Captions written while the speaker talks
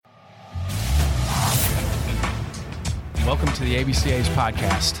Welcome to the ABCA's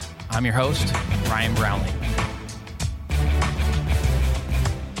podcast. I'm your host, Ryan Brownlee.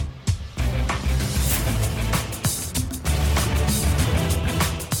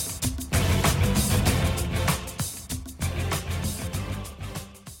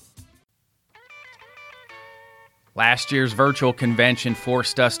 Last year's virtual convention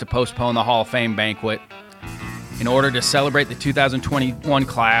forced us to postpone the Hall of Fame banquet. In order to celebrate the 2021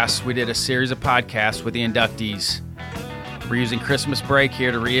 class, we did a series of podcasts with the inductees. We're using Christmas break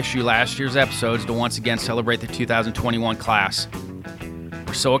here to reissue last year's episodes to once again celebrate the 2021 class.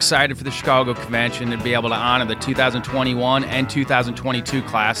 We're so excited for the Chicago convention to be able to honor the 2021 and 2022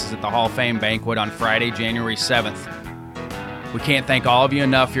 classes at the Hall of Fame banquet on Friday, January 7th. We can't thank all of you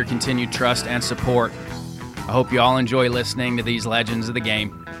enough for your continued trust and support. I hope you all enjoy listening to these legends of the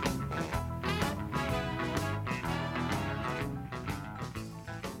game.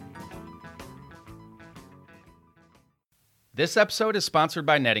 This episode is sponsored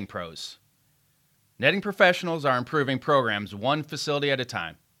by Netting Pros. Netting professionals are improving programs one facility at a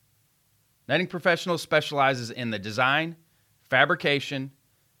time. Netting Professionals specializes in the design, fabrication,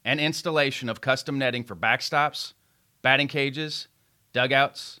 and installation of custom netting for backstops, batting cages,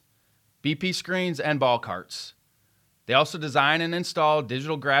 dugouts, BP screens, and ball carts. They also design and install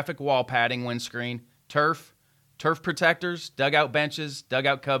digital graphic wall padding, windscreen, turf protectors, dugout benches,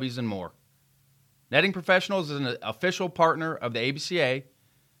 dugout cubbies, and more. Netting Professionals is an official partner of the ABCA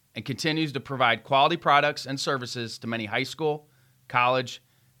and continues to provide quality products and services to many high school, college,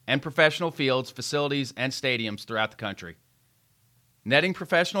 and professional fields, facilities, and stadiums throughout the country. Netting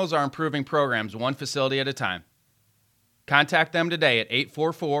Professionals are improving programs one facility at a time. Contact them today at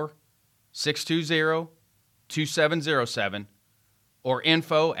 844-620-2707 or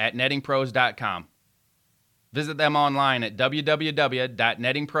info@nettingpros.com. Visit them online at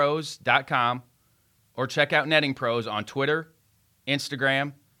www.nettingpros.com or check out Netting Pros on Twitter,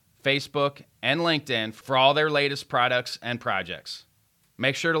 Instagram, Facebook, and LinkedIn for all their latest products and projects.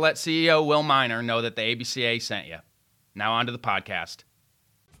 Make sure to let CEO Will Miner know that the ABCA sent you. Now on to the podcast.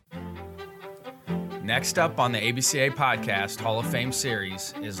 Next up on the ABCA Podcast Hall of Fame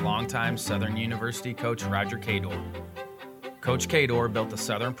series is longtime Southern University coach Roger Cador. Coach Cador built the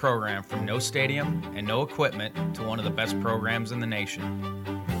Southern program from no stadium and no equipment to one of the best programs in the nation.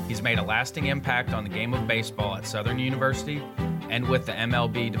 He's made a lasting impact on the game of baseball at Southern University and with the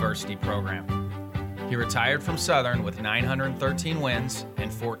MLB Diversity Program. He retired from Southern with 913 wins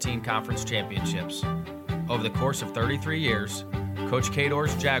and 14 conference championships. Over the course of 33 years, Coach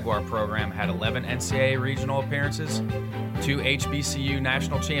Cador's Jaguar program had 11 NCAA regional appearances, 2 HBCU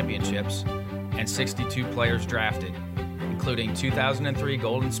national championships, and 62 players drafted, including 2003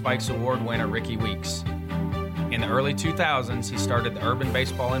 Golden Spikes Award winner Ricky Weeks. In the early 2000s, he started the Urban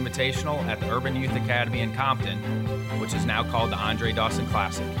Baseball Invitational at the Urban Youth Academy in Compton, which is now called the Andre Dawson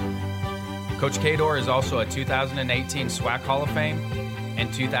Classic. Coach Cador is also a 2018 SWAC Hall of Fame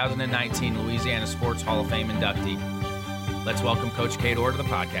and 2019 Louisiana Sports Hall of Fame inductee. Let's welcome Coach Cador to the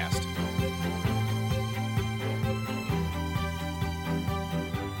podcast.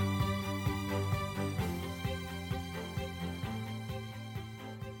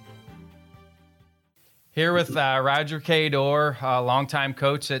 Here with Roger Cador, a longtime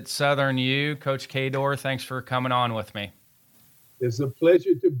coach at Southern U. Coach Cador, thanks for coming on with me. It's a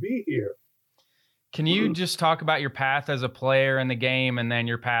pleasure to be here. Can you just talk about your path as a player in the game and then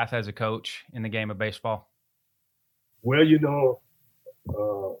your path as a coach in the game of baseball? Well,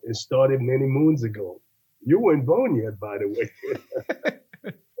 it started many moons ago. You weren't born yet, by the way.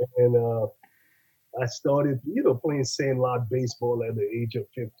 And I started, playing sandlot baseball at the age of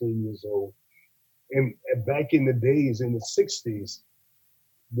 15 years old. And back in the days, in the 60s,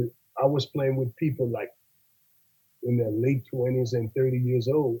 I was playing with people like in their late 20s and 30 years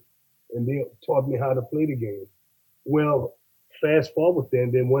old, and they taught me how to play the game. Well, fast forward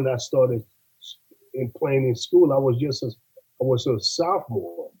then when I started playing in school, I was a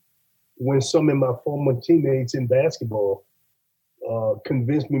sophomore when some of my former teammates in basketball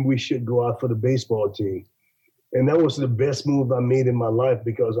convinced me we should go out for the baseball team. And that was the best move I made in my life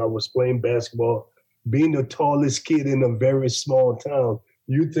because I was playing basketball. Being the tallest kid in a very small town,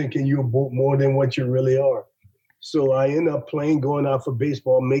 you thinking you're more than what you really are. So I ended up going out for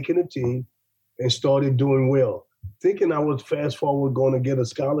baseball, making a team, and started doing well. Thinking I was fast forward going to get a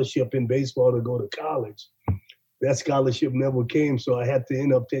scholarship in baseball to go to college. That scholarship never came, so I had to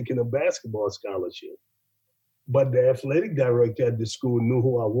end up taking a basketball scholarship. But the athletic director at the school knew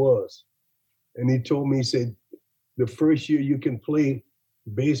who I was. And he told me, he said, the first year you can play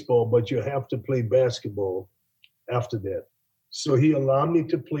baseball, but you have to play basketball after that. So he allowed me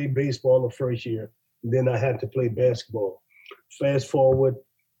to play baseball the first year. Then I had to play basketball. Fast forward,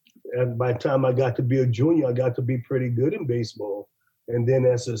 and by the time I got to be a junior, I got to be pretty good in baseball. And then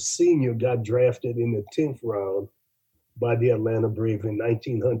as a senior, got drafted in the 10th round by the Atlanta Braves in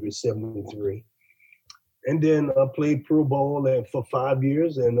 1973. And then I played pro ball for 5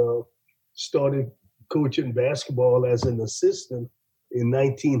 years and started coaching basketball as an assistant in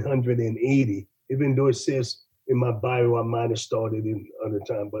 1980. Even though it says in my bio I might have started in other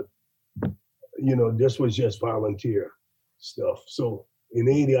time, but this was just volunteer stuff. So in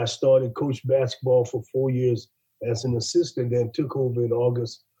 80, I started coach basketball for 4 years as an assistant, then took over in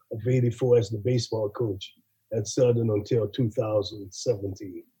August of 84 as the baseball coach at Southern until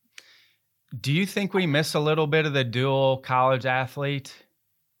 2017. Do you think we miss a little bit of the dual college athlete?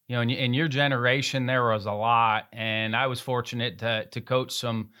 In your generation, there was a lot, and I was fortunate to coach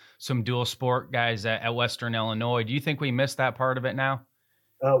some dual sport guys at Western Illinois. Do you think we missed that part of it now?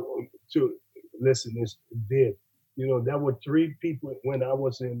 Listen, it did. There were 3 people when I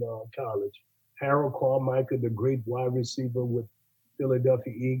was in college. Harold Carmichael, the great wide receiver with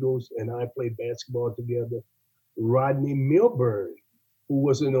Philadelphia Eagles, and I played basketball together. Rodney Milburn, who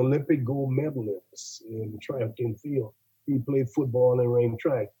was an Olympic gold medalist in track and field. He played football and ran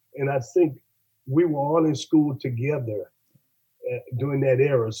track. And I think we were all in school together during that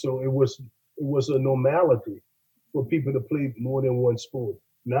era. So it was a normality for people to play more than one sport.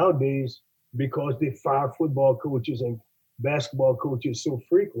 Nowadays, because they fire football coaches and basketball coaches so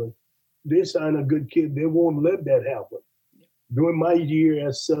frequent, they sign a good kid, they won't let that happen. During my year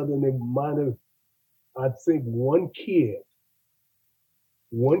at Southern, it might have, I think one kid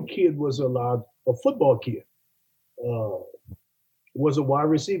was allowed, a football kid, was a wide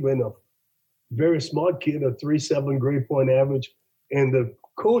receiver and a very smart kid, a 3.7 grade point average. And the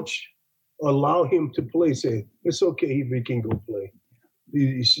coach allowed him to play, say, it's okay if he can go play.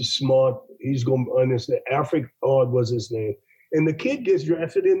 He's smart, he's going to understand. Alfred Ard was his name. And the kid gets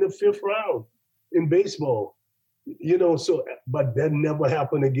drafted in the 5th round in baseball. But that never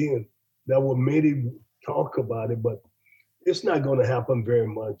happened again. That would made him talk about it, but it's not going to happen very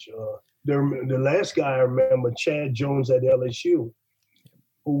much. The last guy I remember, Chad Jones at LSU,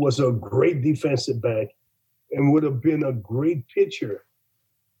 who was a great defensive back and would have been a great pitcher,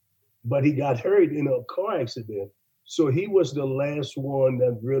 but he got hurt in a car accident. So he was the last one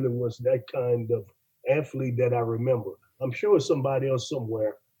that really was that kind of athlete that I remember. I'm sure it's somebody else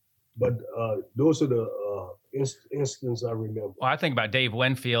somewhere, but those are the instances I remember. Well, I think about Dave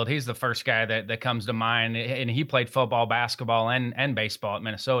Winfield. He's the first guy that comes to mind, and he played football, basketball, and baseball at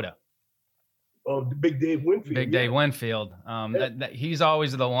Minnesota. Oh, Big Dave Winfield. Dave Winfield. He's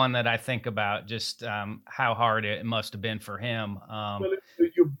always the one that I think about, just how hard it must have been for him.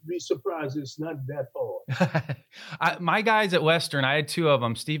 You'll be surprised it's not that hard. My guys at Western, I had 2 of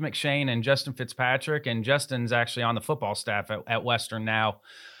them, Steve McShane and Justin Fitzpatrick, and Justin's actually on the football staff at Western now.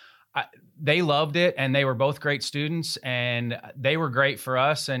 They loved it, and they were both great students, and they were great for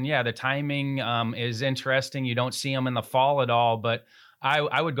us. And yeah, the timing is interesting. You don't see them in the fall at all, but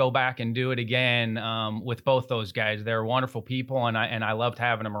I would go back and do it again with both those guys. They're wonderful people, and I loved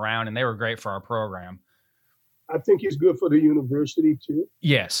having them around, and they were great for our program. I think it's good for the university too.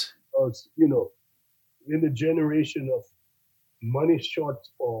 Yes. In the generation of money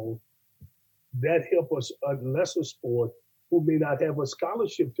shortfall, that help us a lesser sport who may not have a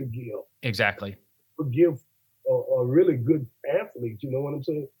scholarship to give. Exactly. To give a really good athlete, you know what I'm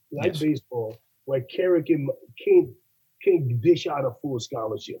saying? Like baseball, where Carrick can't dish out a full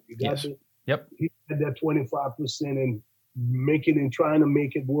scholarship. You got to. Yep. He had that 25% and trying to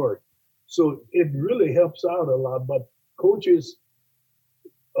make it work. So it really helps out a lot. But coaches,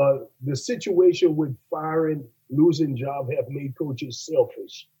 the situation with firing, losing job have made coaches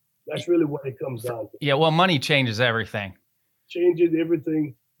selfish. That's really what it comes down to. Yeah, well, money changes everything. Changes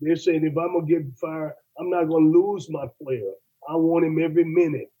everything. They're saying if I'm going to get fired, I'm not going to lose my player. I want him every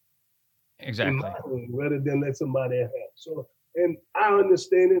minute. Exactly. Rather than let somebody have. So, and I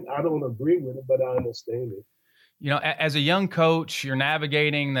understand it. I don't agree with it, but I understand it. As a young coach, you're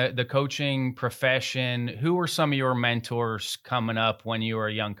navigating the coaching profession. Who were some of your mentors coming up when you were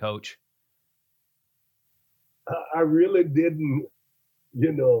a young coach? I really didn't,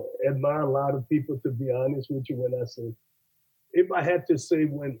 admire a lot of people, to be honest with you, when I say, if I had to say,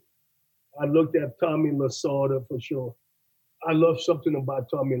 when I looked at Tommy Lasorda for sure, I love something about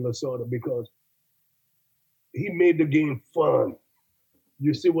Tommy Lasorda because he made the game fun.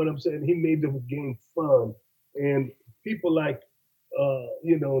 You see what I'm saying? He made the game fun. And people like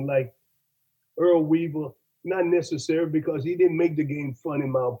Earl Weaver, not necessary because he didn't make the game fun, in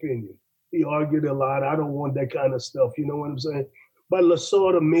my opinion. He argued a lot. I don't want that kind of stuff. You know what I'm saying? But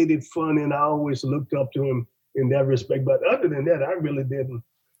Lasorda made it fun, and I always looked up to him in that respect. But other than that, I really didn't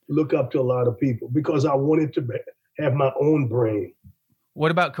look up to a lot of people because I wanted to have my own brain. What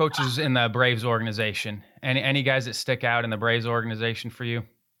about coaches in the Braves organization? Any guys that stick out in the Braves organization for you?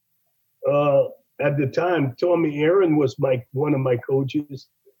 At the time, Tommy Aaron was one of my coaches,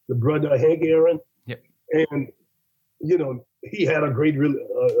 the brother of Hank Aaron. Yep. And, he had a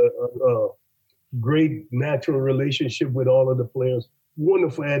great natural relationship with all of the players,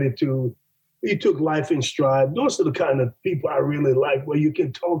 wonderful attitude. He took life in stride. Those are the kind of people I really like, where you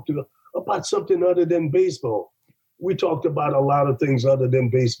can talk to about something other than baseball. We talked about a lot of things other than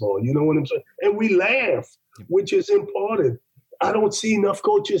baseball. You know what I'm saying? And we laugh, which is important. I don't see enough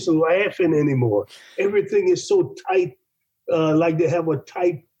coaches laughing anymore. Everything is so tight, like they have a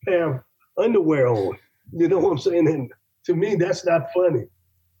tight pair of underwear on. You know what I'm saying? And to me, that's not funny.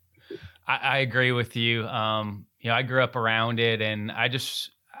 I agree with you. I grew up around it, and I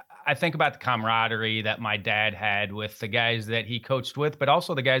think about the camaraderie that my dad had with the guys that he coached with, but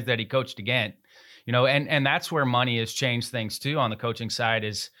also the guys that he coached against. And that's where money has changed things too on the coaching side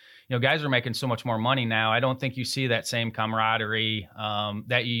is, guys are making so much more money now. I don't think you see that same camaraderie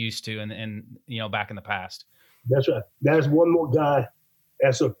that you used to and back in the past. That's right. That's one more guy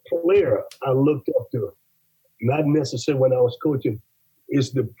as a player I looked up to, not necessarily when I was coaching.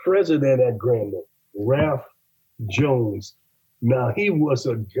 It's the president at Grambling, Ralph Jones. Now, he was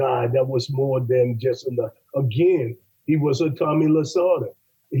a guy that was more than just again, he was a Tommy Lasorda.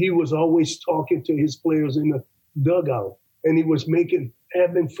 He was always talking to his players in the dugout, and he was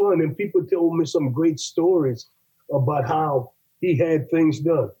having fun. And people told me some great stories about how he had things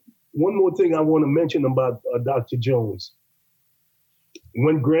done. One more thing I want to mention about Dr. Jones.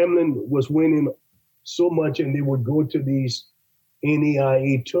 When Grambling was winning so much and they would go to these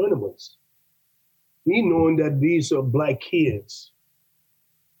NAIA tournaments, he knowing that these are black kids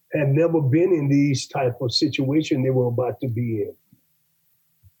had never been in these type of situation they were about to be in.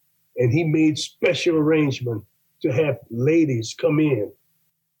 And he made special arrangement to have ladies come in,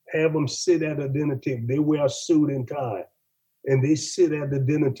 have them sit at a dinner table. They wear a suit and tie, and they sit at the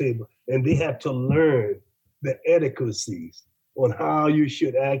dinner table, and they have to learn the etiquettes on how you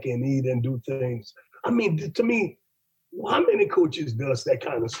should act and eat and do things. I mean, to me, how many coaches does that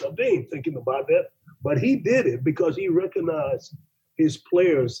kind of stuff? They ain't thinking about that. But he did it because he recognized his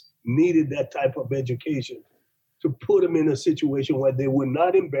players needed that type of education to put them in a situation where they would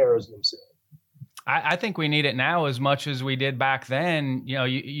not embarrass themselves. I think we need it now as much as we did back then.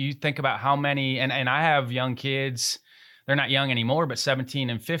 You think about how many, and I have young kids, they're not young anymore, but 17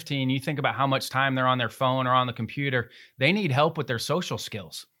 and 15. You think about how much time they're on their phone or on the computer. They need help with their social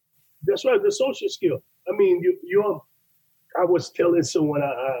skills. That's right, the social skill. I mean, I was telling someone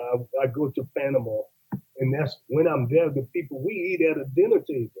I go to Panama, and that's when I'm there, the people, we eat at a dinner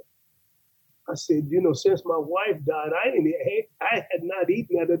table. I said, since my wife died, I had not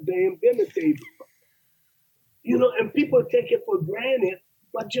eaten at a damn dinner table. And people take it for granted,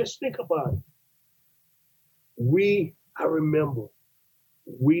 but just think about it. I remember,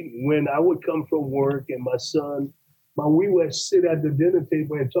 when I would come from work and my son, we would sit at the dinner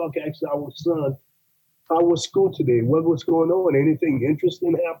table and talk, ask our son, how was school today? What was going on? Anything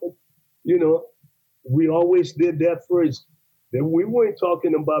interesting happened? We always did that first. Then we weren't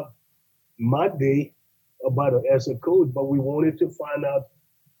talking about my day as a coach, but we wanted to find out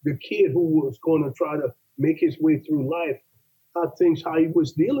the kid who was going to try to make his way through life, how he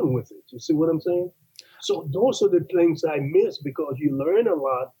was dealing with it. You see what I'm saying? So those are the things I miss because you learn a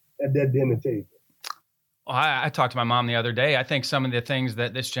lot at that dinner table. Well, I talked to my mom the other day. I think some of the things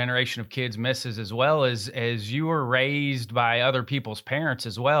that this generation of kids misses as well is as you were raised by other people's parents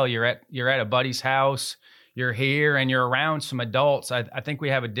as well. You're at a buddy's house, you're here, and you're around some adults. I think we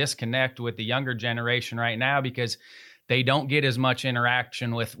have a disconnect with the younger generation right now because they don't get as much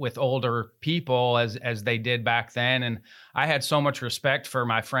interaction with older people as they did back then. And I had so much respect for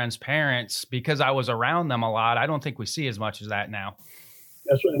my friends' parents because I was around them a lot. I don't think we see as much as that now.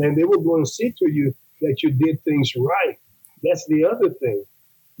 That's right. And they were going to see to you that you did things right. That's the other thing,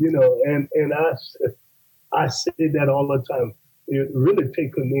 and I say that all the time. It really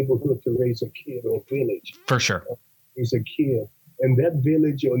takes a neighborhood to raise a kid or a village. For sure. Raise a kid. And that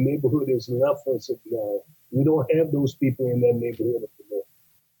village or neighborhood is left us now. We don't have those people in that neighborhood anymore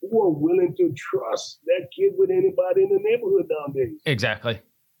who are willing to trust that kid with anybody in the neighborhood nowadays. Exactly.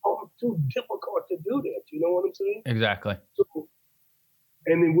 Oh, it's too difficult to do that. You know what I'm saying? Exactly.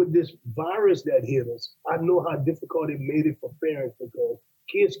 And then with this virus that hit us, I know how difficult it made it for parents because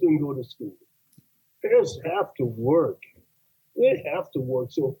kids couldn't go to school. Parents have to work. They have to work.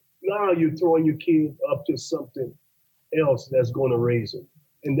 So now you're throwing your kid up to something else that's going to raise them.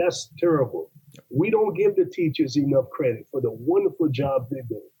 And that's terrible. We don't give the teachers enough credit for the wonderful job they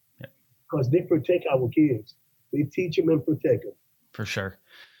do because they protect our kids. They teach them and protect them. For sure.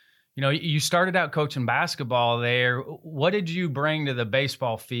 You know, you started out coaching basketball there. What did you bring to the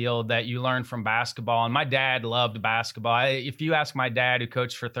baseball field that you learned from basketball? And my dad loved basketball. If you ask my dad, who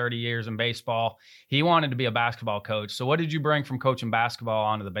coached for 30 years in baseball, he wanted to be a basketball coach. So what did you bring from coaching basketball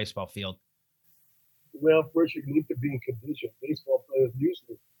onto the baseball field? Well, first you need to be in condition. Baseball players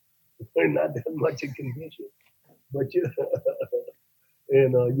usually are not that much in condition. But you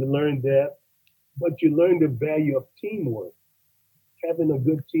learn that. But you learn the value of teamwork. Having a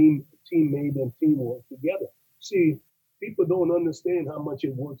good teammate and teamwork together. See, people don't understand how much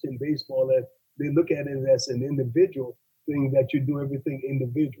it works in baseball. That they look at it as an individual thing, that you do everything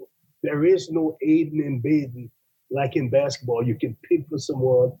individual. There is no aiding and abetting like in basketball. You can pick for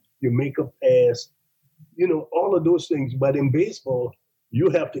someone, you make a pass, you know, all of those things. But in baseball, you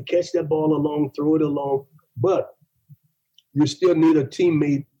have to catch that ball along, throw it along, but you still need a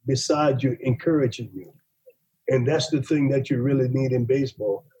teammate beside you encouraging you. And that's the thing that you really need in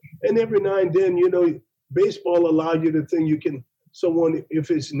baseball. And every now and then, you know, baseball allows you to think you can, someone,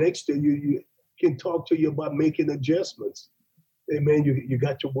 if it's next to you, you can talk to you about making adjustments. Hey, man, you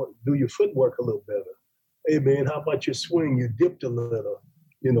got to do your footwork a little better. Hey, man, how about your swing? You dipped a little,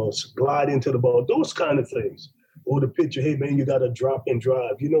 you know, glide into the ball, those kind of things. Or the pitcher, hey, man, you got to drop and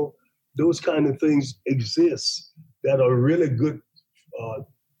drive. You know, those kind of things exist that are really good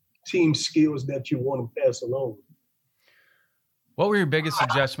team skills that you want to pass along. What were your biggest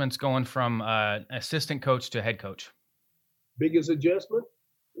adjustments going from assistant coach to head coach? Biggest adjustment?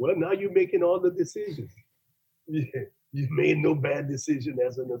 Well, now you're making all the decisions. Yeah, you made no bad decision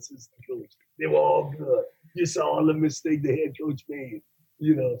as an assistant coach. They were all good. You saw all the mistakes the head coach made,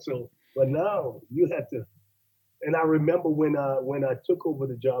 you know. So, but now you have to. And I remember when I took over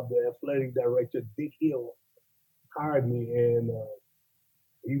the job, the athletic director, Dick Hill, hired me, and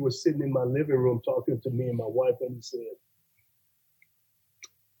he was sitting in my living room talking to me and my wife, and he said,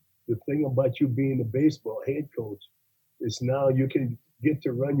 the thing about you being the baseball head coach is now you can get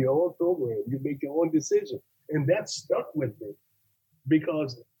to run your own program. You make your own decision. And that stuck with me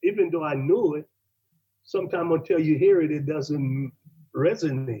because even though I knew it, sometimes until you hear it, it doesn't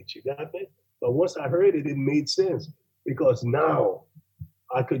resonate. You got me? But once I heard it, it made sense because now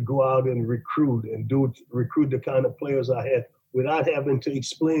I could go out and recruit the kind of players I had without having to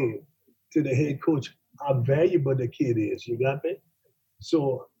explain to the head coach how valuable the kid is. You got me?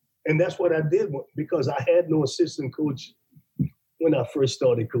 So, and that's what I did because I had no assistant coach when I first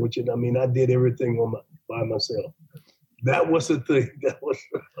started coaching. I mean, I did everything by myself. That was the thing. That was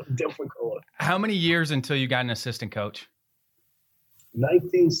difficult. How many years until you got an assistant coach?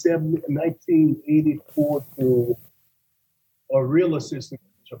 1984 to a real assistant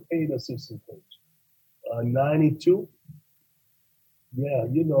coach, a paid assistant coach. 92. Yeah,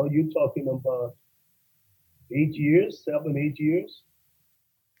 you know, you're talking about 8 years, 7, 8 years.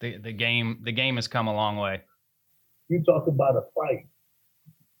 The game has come a long way. You talk about a fight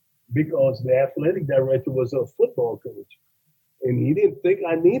because the athletic director was a football coach, and he didn't think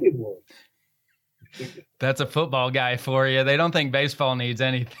I needed one. That's a football guy for you. They don't think baseball needs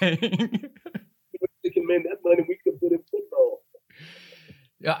anything. Thinking, man, that money we could put in football.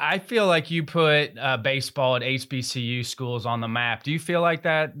 I feel like you put baseball at HBCU schools on the map. Do you feel like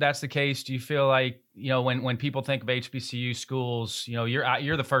that's the case? Do you feel like, you know, when people think of HBCU schools, you know,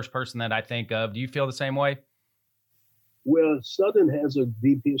 you're the first person that I think of. Do you feel the same way? Well, Southern has a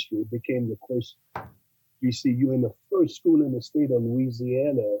deep history. It became the first HBCU and the first school in the state of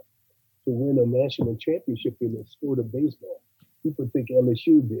Louisiana to win a national championship in the sport of baseball. People think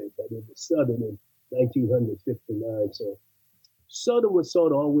LSU did, but it was Southern in 1959. So Southern was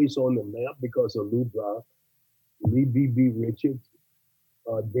sort of always on the map because of Lou Brock, Lee B.B. Richards,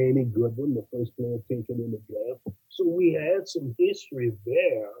 Danny Goodwin, the first player taken in the draft. So we had some history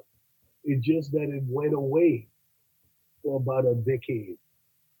there. It's just that it went away for about a decade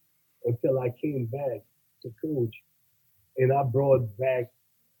until I came back to coach. And I brought back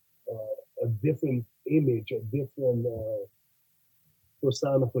a different image, a different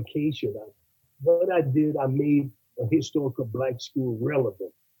personification. What I did, I made a historical black school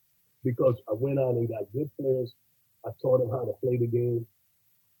relevant because I went out and got good players. I taught them how to play the game,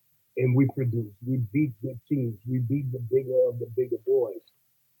 and we produced. We beat good teams. We beat the bigger of the bigger boys.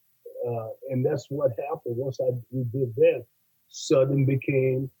 And that's what happened. Once we did that, Southern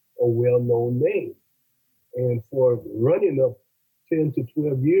became a well-known name. And for running up 10 to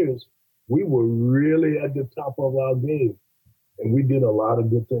 12 years, we were really at the top of our game. And we did a lot of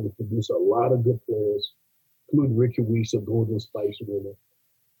good things, produced a lot of good players, including Ricky Weeks, a Golden Spikes winner.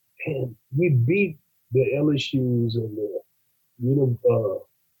 And we beat the LSUs and the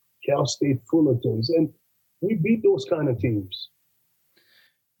Cal State Fullertons, and we beat those kind of teams.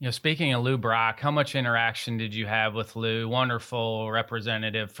 Speaking of Lou Brock, how much interaction did you have with Lou? Wonderful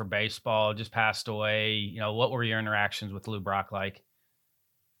representative for baseball, just passed away. What were your interactions with Lou Brock like?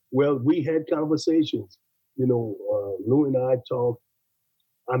 Well, we had conversations. Lou and I talked.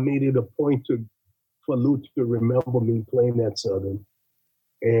 I made it a point for Lou to remember me playing at Southern.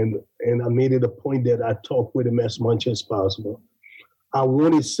 And I made it a point that I talked with him as much as possible. I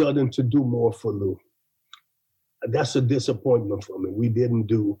wanted Southern to do more for Lou. That's a disappointment for me. We didn't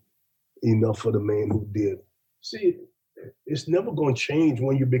do enough for the man who did. See, it's never going to change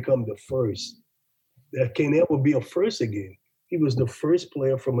when you become the first. There can never be a first again. He was the first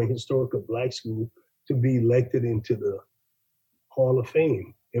player from a historical black school to be elected into the Hall of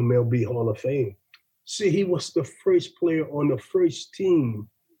Fame, MLB Hall of Fame. See, he was the first player on the first team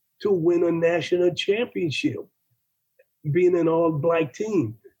to win a national championship, being an all-black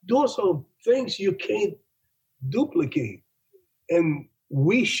team. Those are things you can't duplicate. And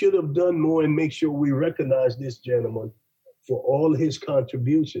we should have done more and make sure we recognize this gentleman for all his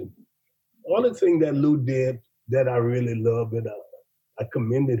contribution. All the thing that Lou did that I really love and I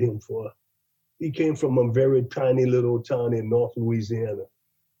commended him for, he came from a very tiny little town in North Louisiana,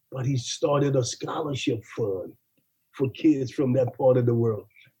 but he started a scholarship fund for kids from that part of the world.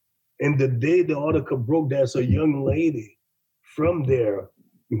 And the day the article broke, there's a young lady from there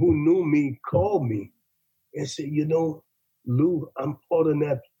who knew me, called me and said, Lou, I'm part of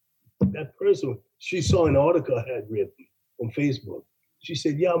that person. She saw an article I had written on Facebook. She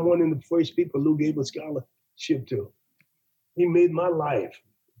said, yeah, I'm one of the first people Lou gave a scholarship to. He made my life,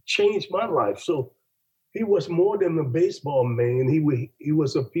 changed my life. So he was more than a baseball man. He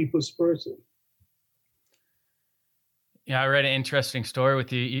was a people's person. Yeah, I read an interesting story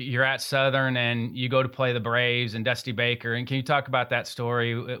with you. You're at Southern and you go to play the Braves and Dusty Baker. And can you talk about that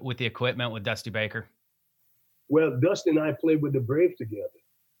story with the equipment with Dusty Baker? Well, Dusty and I played with the Braves together.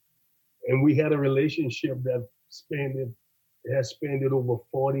 And we had a relationship that has spanned over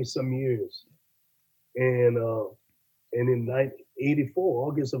 40 some years. And in 1984,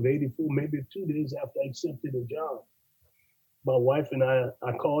 August of 84, maybe 2 days after I accepted the job, my wife and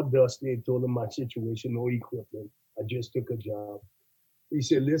I called Dusty and told him my situation, no equipment. I just took a job. He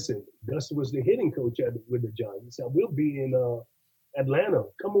said, listen, Dusty was the hitting coach with the Giants. He said, we'll be in Atlanta.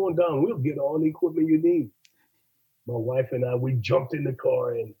 Come on down. We'll get all the equipment you need. My wife and I, we jumped in the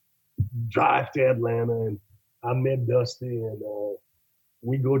car and drive to Atlanta. And I met Dusty and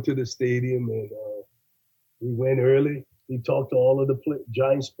we go to the stadium and we went early. He talked to all of the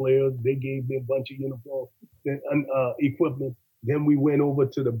Giants players. They gave me a bunch of uniform equipment. Then we went over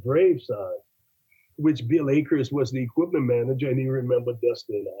to the Braves side, which Bill Akers was the equipment manager, and he remembered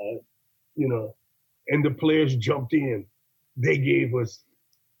Dusty and I, and the players jumped in. They gave us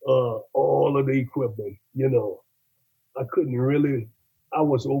all of the equipment, I couldn't really, I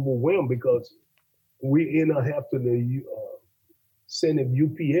was overwhelmed because we ended up having to send him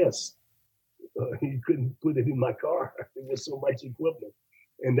UPS. He couldn't put it in my car. There was so much equipment.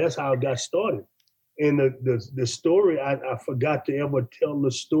 And that's how I got started. And the story, I forgot to ever tell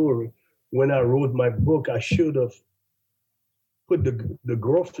the story. When I wrote my book, I should have put the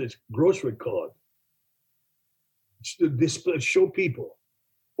grocery card to display, show people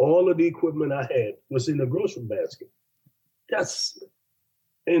all of the equipment I had was in the grocery basket. That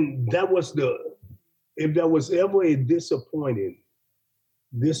was if there was ever a disappointment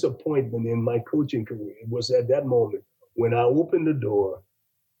in my coaching career, it was at that moment when I opened the door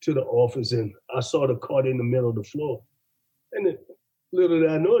to the office and I saw the card in the middle of the floor. And little did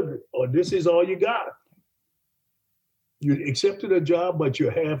I know, this is all you got. You accepted a job, but you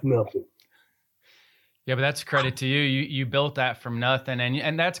have nothing. Yeah, but that's credit to you. You built that from nothing,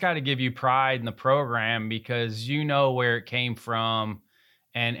 and that's got to give you pride in the program because you know where it came from,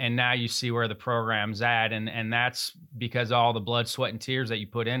 and now you see where the program's at, and that's because of all the blood, sweat, and tears that you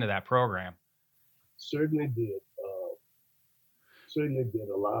put into that program. Certainly did. Certainly did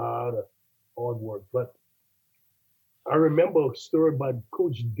a lot of hard work. But I remember a story about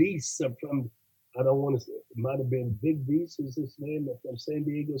Coach Deese from, I don't want to say, it might have been Big Deese is his name, from San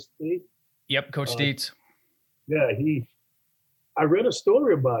Diego State. Yep, Coach Dietz. Yeah, I read a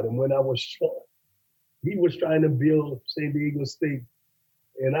story about him when he was trying to build San Diego State.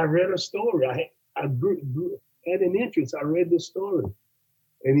 And I read a story. I had an interest. I read the story.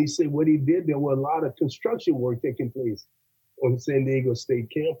 And he said what he did, there were a lot of construction work taking place on San Diego State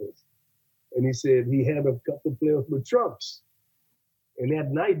campus. And he said he had a couple of players with trucks. And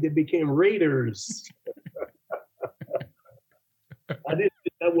that night they became raiders. I didn't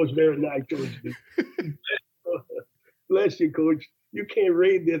think that was very nice, Coach. Bless you, Coach. You can't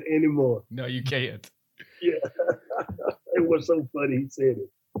read that anymore. No, you can't. Yeah. It was so funny he said it.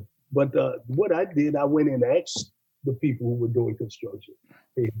 But what I did, I went and asked the people who were doing construction,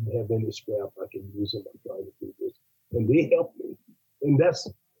 hey, do you have any scrap I can use in my trying to do this? And they helped me. And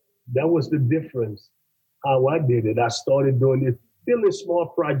that was the difference, how I did it. I started doing it, building small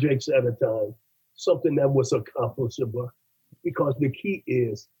projects at a time, something that was accomplishable. Because the key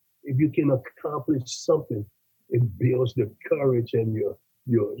is, if you can accomplish something, it builds the courage and your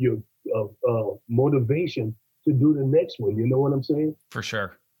motivation to do the next one. You know what I'm saying? For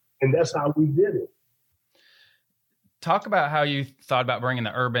sure. And that's how we did it. Talk about how you thought about bringing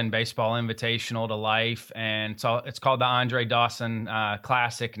the Urban Baseball Invitational to life. And so it's called the Andre Dawson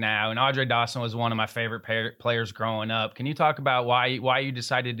Classic now. And Andre Dawson was one of my favorite players growing up. Can you talk about why you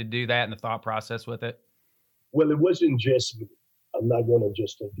decided to do that and the thought process with it? Well, it wasn't just me. I'm not going to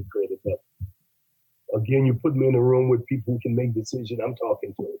just take the credit. But again, you put me in a room with people who can make decisions. I'm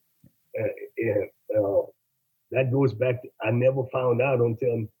talking to them. And that goes back to, I never found out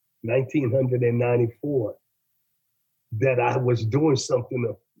until 1994 that I was doing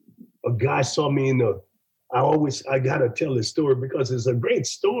something. A guy saw me I got to tell this story because it's a great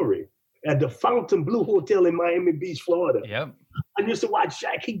story. At the Fontainebleau Hotel in Miami Beach, Florida. Yep. I used to watch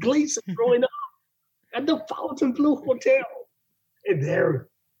Jackie Gleason growing up at the Fontainebleau Hotel. And there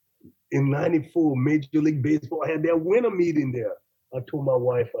in 94, Major League Baseball had their winter meeting there. I told my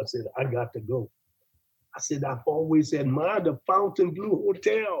wife, I said, I got to go. I said, I've always admired the Fontainebleau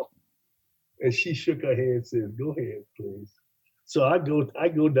Hotel. And she shook her head and said, go ahead, please. So I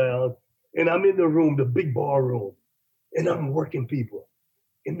go down and I'm in the room, the big bar room, and I'm working people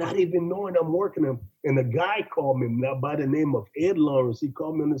and not even knowing I'm working them. And a guy called me now by the name of Ed Lawrence. He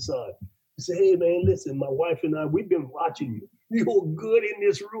called me on the side. He said, hey, man, listen, my wife and I, we've been watching you. You're good in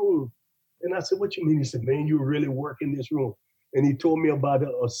this room. And I said, what you mean? He said, man, you really work in this room. And he told me about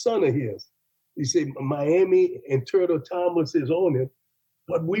a son of his. He said, Miami and Turtle Thomas is on it.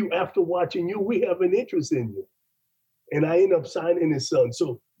 But after watching you, we have an interest in you. And I ended up signing his son.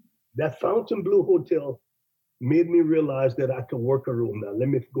 So that Fontainebleau Hotel made me realize that I could work a room. Now, let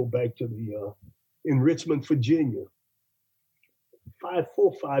me go back to in Richmond, Virginia.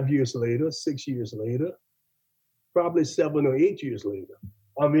 5 years later, 6 years later, probably 7 or 8 years later,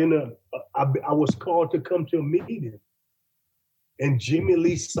 I was called to come to a meeting. And Jimmy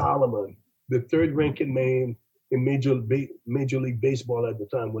Lee Solomon, the third ranking man in Major League Baseball at the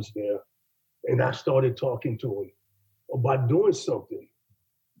time, was there. And I started talking to him about doing something.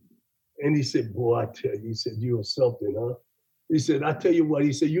 And he said, boy, I tell you, he said, you're something, huh? He said, I tell you what,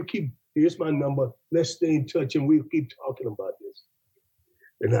 he said, here's my number. Let's stay in touch and we'll keep talking about this.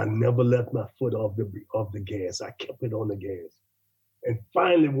 And I never left my foot off the gas. I kept it on the gas. And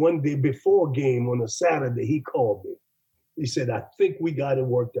finally, one day before a game on a Saturday, he called me. He said, I think we got it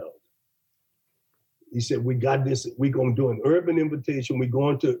worked out. He said, we got this. We're going to do an urban invitation. We're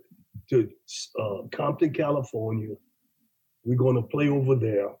going to Compton, California. We're going to play over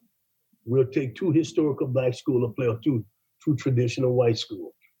there. We'll take 2 historical black schools and play two traditional white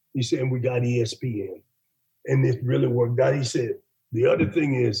schools. He said, and we got ESPN. And it really worked out. He said, the other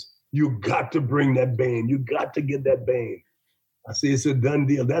thing is, you got to bring that band. You got to get that band. I said, it's a done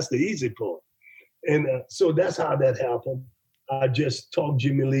deal. That's the easy part. And so that's how that happened. I just talked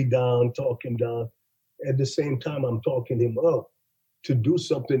Jimmy Lee down, talk him down. At the same time, I'm talking him up to do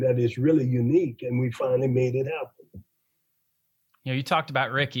something that is really unique. And we finally made it happen. You know, you talked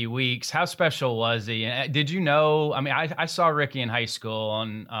about Ricky Weeks. How special was he? And did you know, I mean, I saw Ricky in high school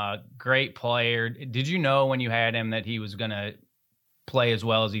and great player. Did you know when you had him that he was going to play as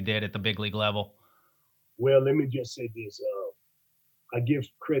well as he did at the big league level? Well, let me just say this. I give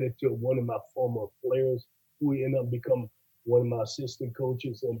credit to one of my former players who ended up becoming one of my assistant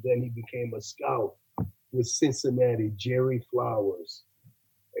coaches, and then he became a scout with Cincinnati, Jerry Flowers.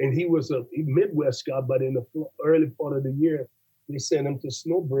 And he was a Midwest scout, but in the early part of the year, they sent him to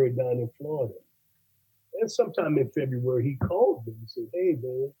Snowbird down in Florida. And sometime in February, he called me and said, hey,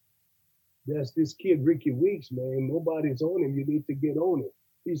 man, there's this kid, Ricky Weeks, man. Nobody's on him. You need to get on it.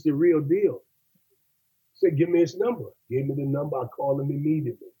 He's the real deal. He said, give me his number. Gave me the number. I called him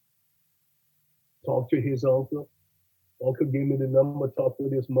immediately. Talked to his uncle. Uncle gave me the number, talked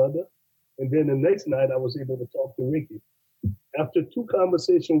with his mother. And then the next night, I was able to talk to Ricky. After 2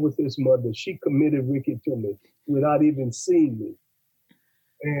 conversations with his mother, she committed Ricky to me without even seeing me.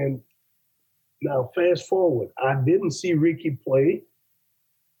 And now, fast forward, I didn't see Ricky play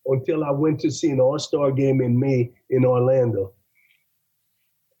until I went to see an All-Star game in May in Orlando.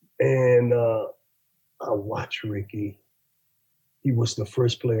 And I watched Ricky. He was the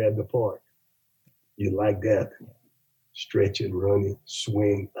first player at the park. You like that? Stretching, running,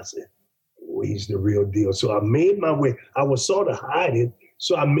 swing. I said, oh, he's the real deal. So I made my way. I was sort of hiding.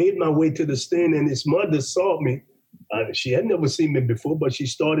 So I made my way to the stand, and his mother saw me. She had never seen me before, but she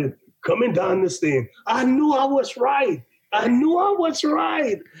started coming down the stand. I knew I was right. I knew I was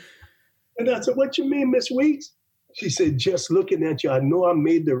right. And I said, what you mean, Miss Weeks? She said, just looking at you, I know I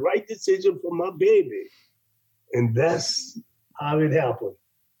made the right decision for my baby. And that's how it happened.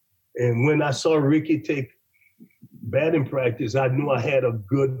 And when I saw Ricky take batting practice, I knew I had a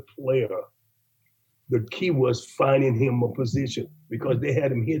good player. The key was finding him a position because they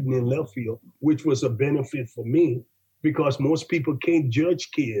had him hidden in left field, which was a benefit for me because most people can't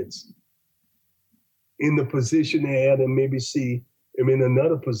judge kids in the position they had and maybe see him in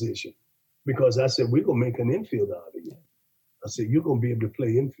another position. Because I said, we're going to make an infield out of you. I said, you're going to be able to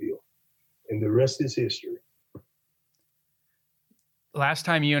play infield. And the rest is history. Last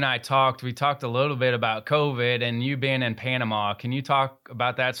time you and I talked, we talked a little bit about COVID and you being in Panama. Can you talk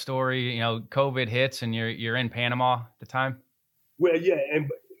about that story? You know, COVID hits and you're in Panama at the time? Well, yeah, and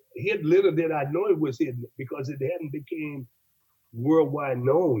little did I know it was hidden because it hadn't became worldwide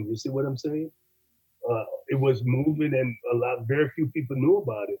known. You see what I'm saying? It was moving and very few people knew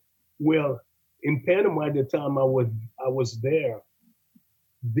about it. Well, in Panama at the time I was there,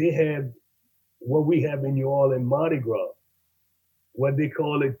 they had what we have in New Orleans, Mardi Gras, what they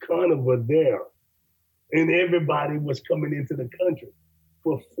call it Carnival there. And everybody was coming into the country.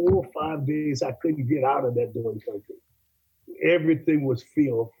 For 4 or 5 days, I couldn't get out of that damn country. Everything was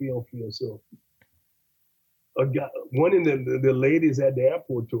filled. So one of the ladies at the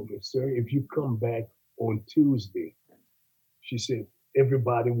airport told me, sir, if you come back on Tuesday, she said,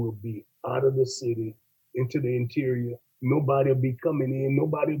 everybody will be out of the city into the interior. Nobody will be coming in.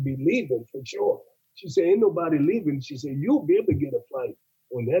 Nobody will be leaving for sure. She said, ain't nobody leaving. She said, you'll be able to get a flight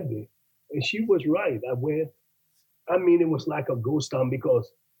on that day. And she was right. I went. I mean, it was like a ghost town because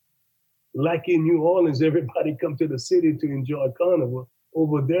like in New Orleans, everybody come to the city to enjoy Carnival.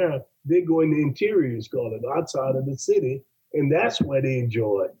 Over there, they go in the interior, it's called it, outside of the city. And that's where they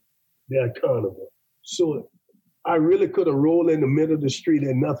enjoy their Carnival. So I really could have rolled in the middle of the street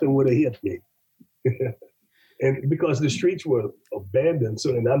and nothing would have hit me. And because the streets were abandoned.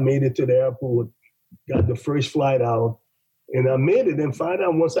 So then I made it to the airport, got the first flight out, and I made it and found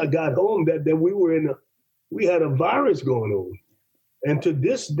out once I got home that we had a virus going on. And to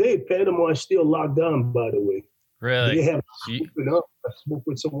this day, Panama is still locked down, by the way. Really? They have opened up. I spoke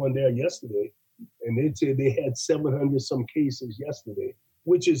with someone there yesterday, and they said they had 700 some cases yesterday,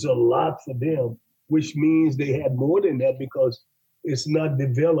 which is a lot for them, which means they had more than that because it's not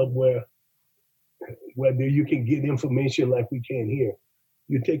developed where you can get information like we can here.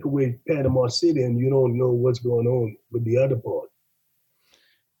 You take away Panama City and you don't know what's going on with the other part.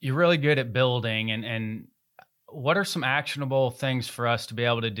 You're really good at building. And what are some actionable things for us to be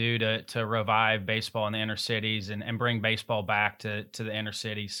able to do to revive baseball in the inner cities and bring baseball back to the inner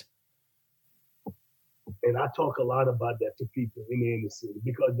cities? And I talk a lot about that to people in the inner city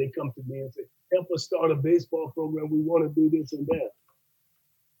because they come to me and say, help us start a baseball program. We want to do this and that.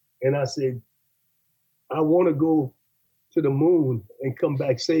 And I said, I want to go to the moon and come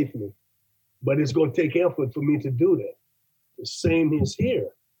back safely, but it's going to take effort for me to do that. The same is here.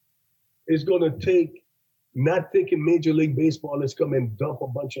 It's going to take not thinking Major League Baseball is coming and dump a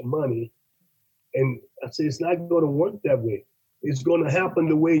bunch of money. And I say, it's not going to work that way. It's going to happen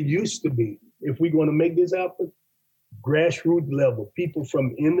the way it used to be. If we're going to make this happen, grassroots level, people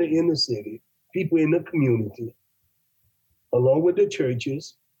from in the inner city, people in the community, along with the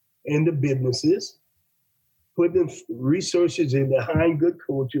churches and the businesses, putting resources in behind good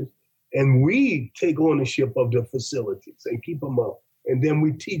coaches, and we take ownership of the facilities and keep them up. And then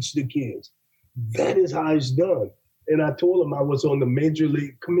we teach the kids. That is how it's done. And I told them I was on the Major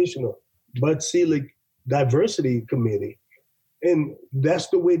League Commissioner, Bud Selig Diversity Committee. And that's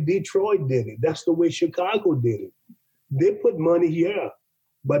the way Detroit did it. That's the way Chicago did it. They put money here.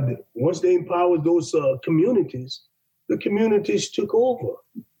 But once they empowered those communities, the communities took over.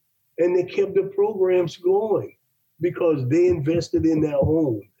 And they kept the programs going because they invested in their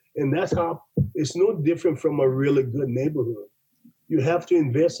own. And that's how it's no different from a really good neighborhood. You have to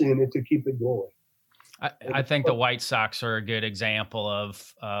invest in it to keep it going. I think the White Sox are a good example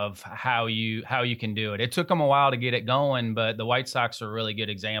of how you can do it. It took them a while to get it going, but the White Sox are a really good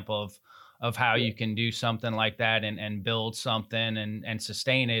example of how you can do something like that and build something and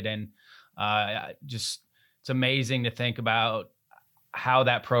sustain it. And just it's amazing to think about how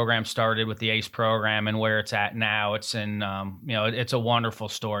that program started with the ACE program and where it's at now. It's it's a wonderful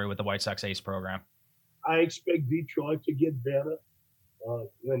story with the White Sox ACE program. I expect Detroit to get better.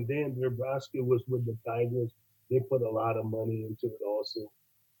 When Dan Nebraska was with the Tigers, they put a lot of money into it also.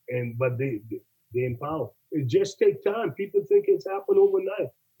 But they empower. It just take time. People think it's happened overnight.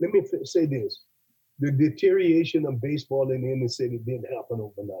 Let me say this: the deterioration of baseball in the inner city didn't happen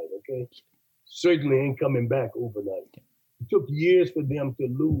overnight. Okay, certainly ain't coming back overnight. It took years for them to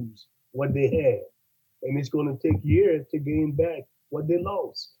lose what they had, and it's going to take years to gain back what they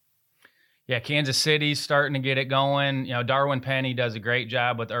lost. Yeah, Kansas City's starting to get it going. You know, Darwin Penny does a great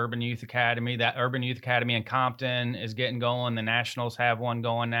job with Urban Youth Academy. That Urban Youth Academy in Compton is getting going. The Nationals have one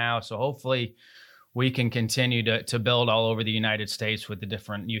going now. So hopefully we can continue to build all over the United States with the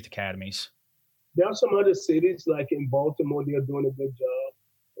different youth academies. There are some other cities, like in Baltimore, they're doing a good job.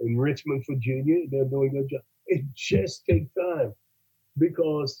 In Richmond, Virginia, they're doing a good job. It just takes time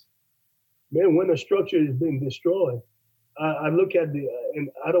because, man, when a structure has been destroyed, I look at and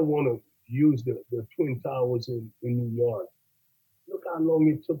I don't want to use the Twin Towers in New York. Look how long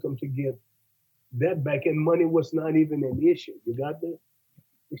it took them to get that back, and money was not even an issue. You got that?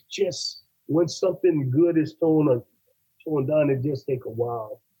 It's just when something good is torn down, it just takes a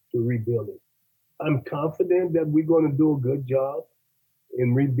while to rebuild it. I'm confident that we're going to do a good job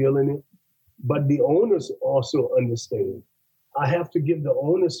in rebuilding it, but the owners also understand. I have to give the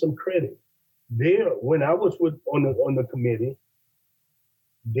owners some credit. When I was on the committee,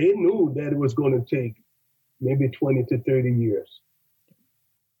 they knew that it was going to take maybe 20 to 30 years.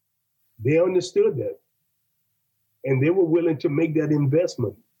 They understood that. And they were willing to make that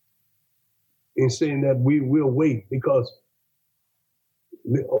investment in saying that we will wait because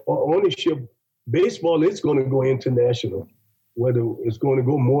ownership, baseball is going to go international, whether it's going to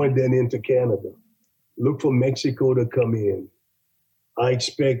go more than into Canada. Look for Mexico to come in. I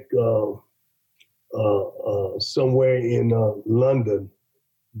expect somewhere in London,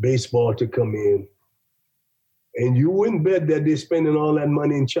 baseball to come in. And you wouldn't bet that they're spending all that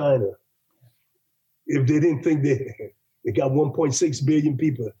money in China if they didn't think they got 1.6 billion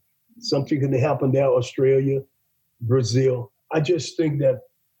people. Something can happen there, Australia, Brazil. I just think that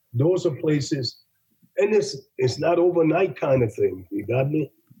those are places, and it's not overnight kind of thing. You got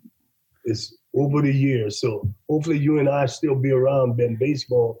me? It's over the years. So hopefully you and I still be around, then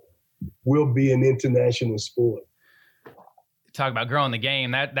baseball will be an international sport. Talk about growing the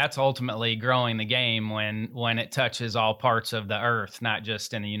game. That's ultimately growing the game when it touches all parts of the earth, not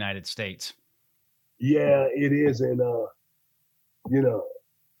just in the United States. Yeah, it is. And,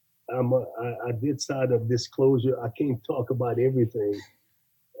 I did sign a disclosure. I can't talk about everything,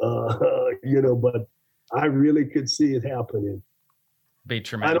 but I really could see it happening. Be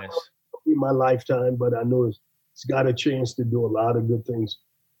tremendous. I don't know if it'll be my lifetime, but I know it's got a chance to do a lot of good things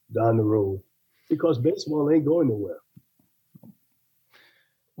down the road because baseball ain't going nowhere.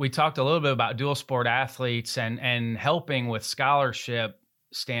 We talked a little bit about dual sport athletes and helping with scholarship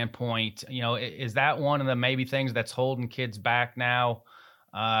standpoint. You know, is that one of the maybe things that's holding kids back now,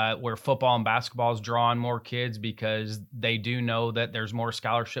 where football and basketball is drawing more kids because they do know that there's more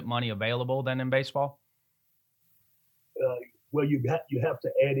scholarship money available than in baseball? Well, you have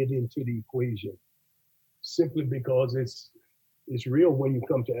to add it into the equation simply because it's real when you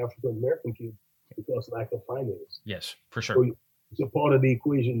come to African American kids because lack of finance. Yes, for sure. So it's a part of the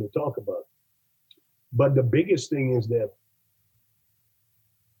equation to talk about. But the biggest thing is that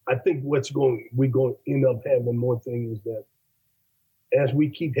I think we're going to end up having more things is that as we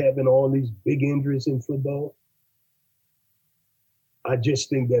keep having all these big injuries in football, I just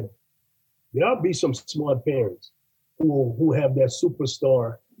think that there'll be some smart parents who have that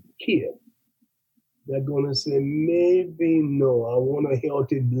superstar kid. They're going to say, maybe no, I want a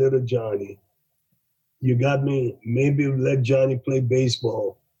healthy little Johnny. You got me? Maybe let Johnny play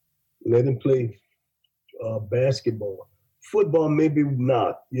baseball. Let him play basketball. Football, maybe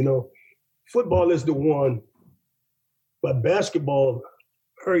not. Football is the one, but basketball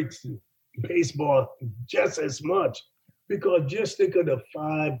hurts baseball just as much because just think of the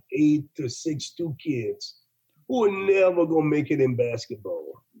 5'8" to 6'2" kids who are never going to make it in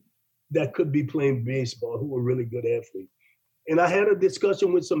basketball that could be playing baseball, who are really good athletes. And I had a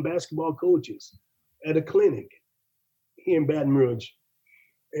discussion with some basketball coaches at a clinic here in Baton Rouge.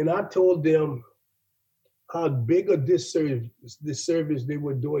 And I told them how big a disservice they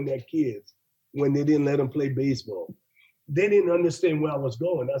were doing their kids when they didn't let them play baseball. They didn't understand where I was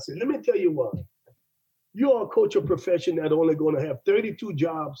going. I said, let me tell you why. You are a coach of profession that only going to have 32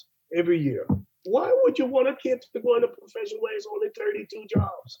 jobs every year. Why would you want a kid to go in a profession where it's only 32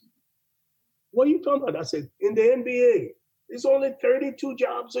 jobs? What are you talking about? I said, in the NBA, it's only 32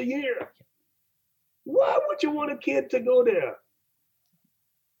 jobs a year. Why would you want a kid to go there?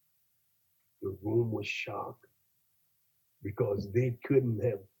 The room was shocked. because they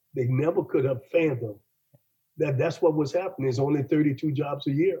never could have fathomed that's what was happening. There's only 32 jobs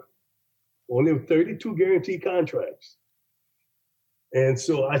a year, only 32 guaranteed contracts. And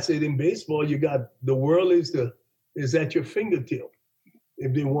so I said, in baseball, you got the world is at your fingertip.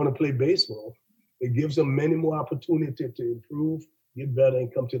 If they want to play baseball, it gives them many more opportunities to improve, get better,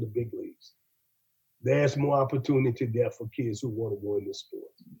 and come to the big leagues. There's more opportunity there for kids who want to go in this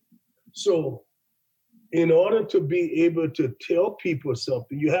sport. So in order to be able to tell people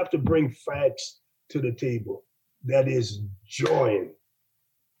something, you have to bring facts to the table. That is joy,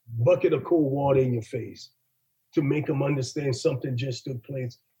 bucket of cold water in your face to make them understand something just took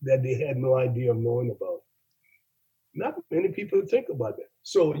place that they had no idea of knowing about. Not many people think about that.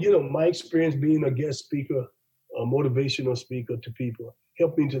 So, my experience being a guest speaker, a motivational speaker to people,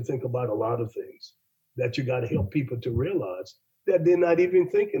 helped me to think about a lot of things that you got to help people to realize that they're not even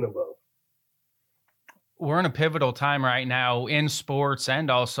thinking about. We're in a pivotal time right now in sports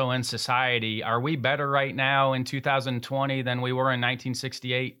and also in society. Are we better right now in 2020 than we were in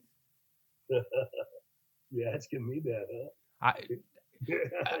 1968? You're asking me that, huh?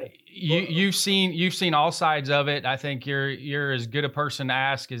 You've seen all sides of it. I think you're as good a person to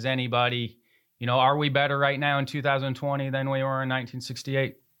ask as anybody. Are we better right now in 2020 than we were in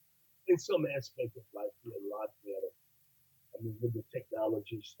 1968? In some aspect of life, we're a lot better. I mean, with the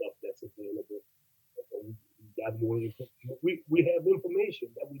technology stuff that's available, we got more information. We have information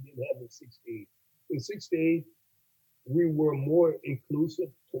that we didn't have in 68. In 68, we were more inclusive,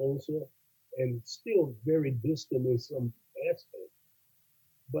 closer, and still very distant in some aspects.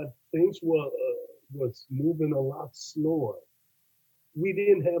 But things was moving a lot slower. We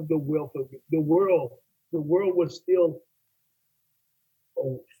didn't have the wealth of the world. The world was still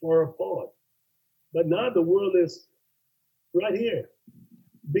far apart. But now the world is right here.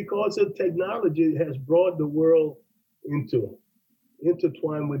 Because of technology, it has brought the world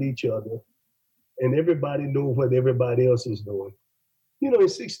intertwined with each other, and everybody knows what everybody else is doing. In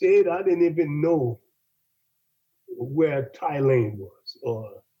 68, I didn't even know where Thailand was,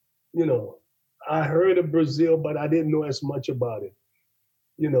 or, I heard of Brazil, but I didn't know as much about it,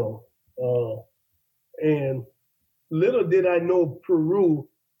 and little did I know Peru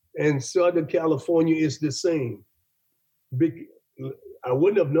and Southern California is the same. I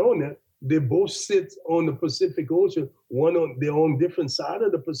wouldn't have known that. They both sit on the Pacific Ocean, one on their own different side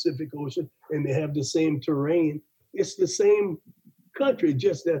of the Pacific Ocean, and they have the same terrain. It's the same country,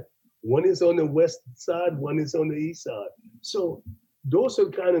 just that one is on the west side, one is on the east side. So those are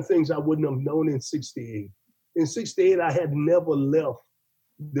the kind of things I wouldn't have known in 68. In 68, I had never left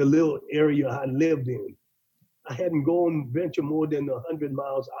the little area I lived in. I hadn't venture more than 100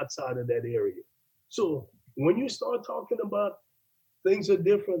 miles outside of that area. So when you start talking about things are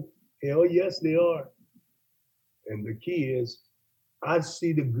different, hell yes, they are. And the key is, I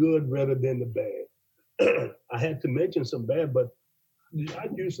see the good rather than the bad. I had to mention some bad, but I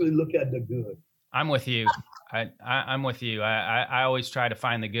usually look at the good. I'm with you. I'm with you. I always try to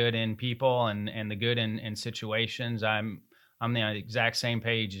find the good in people and the good in situations. I'm on the exact same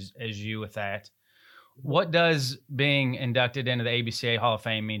page as you with that. What does being inducted into the ABCA Hall of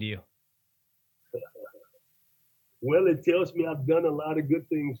Fame mean to you? Well, it tells me I've done a lot of good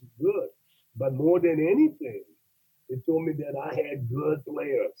things good, but more than anything, it told me that I had good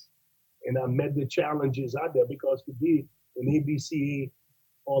players and I met the challenges out there, because to be an ABCA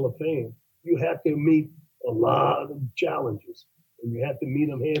Hall of Fame, you have to meet a lot of challenges and you have to meet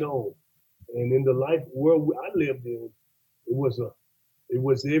them head on. And in the life world I lived in, it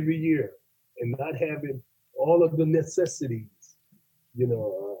was every year, and not having all of the necessities.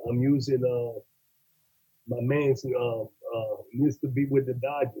 I'm using my man used to be with the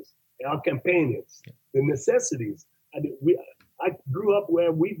Dodgers, our companions, the necessities. I grew up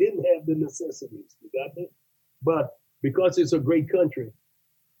where we didn't have the necessities, you got me? But because it's a great country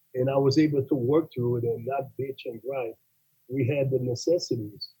and I was able to work through it and not bitch and grind, we had the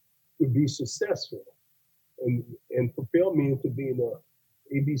necessities to be successful and propel me into being a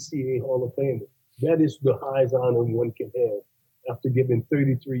ABCA Hall of Famer. That is the highest honor one can have after giving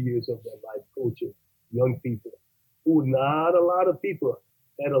 33 years of their life coaching young people who not a lot of people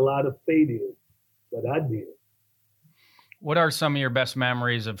had a lot of faith in, but I did. What are some of your best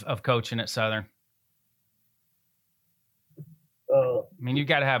memories of coaching at Southern? You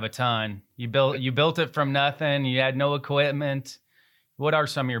got to have a ton. You built it from nothing. You had no equipment. What are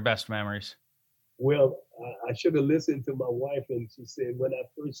some of your best memories? Well, I should have listened to my wife, and she said when I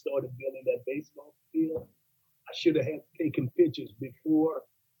first started building that baseball field, I should have had taken pictures before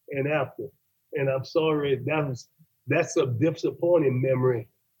and after. And I'm sorry, that's a disappointing memory,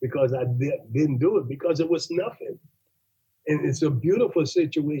 because I didn't do it because it was nothing. And it's a beautiful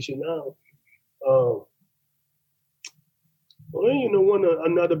situation now. Uh, well, you know,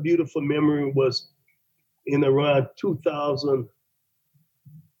 another beautiful memory was in around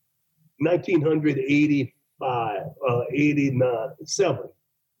 1985, 89, 7,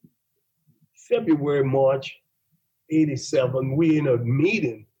 February, March 87, we in a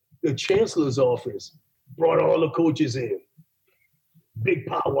meeting, the chancellor's office brought all the coaches in, big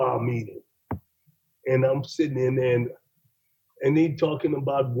powwow meeting. And I'm sitting in there and they talking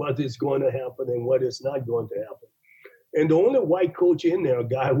about what is going to happen and what is not going to happen. And the only white coach in there, a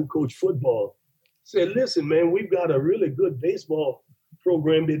guy who coached football, said, listen, man, we've got a really good baseball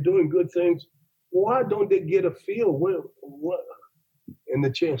program. They're doing good things. Why don't they get a field? What? And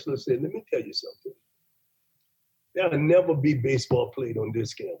the chancellor said, let me tell you something. There'll never be baseball played on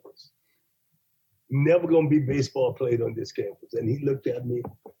this campus. Never going to be baseball played on this campus. And he looked at me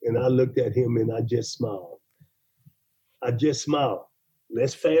and I looked at him and I just smiled.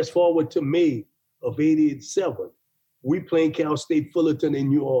 Let's fast forward to May of 87. We playing Cal State Fullerton in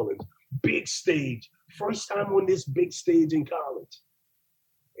New Orleans. Big stage. First time on this big stage in college.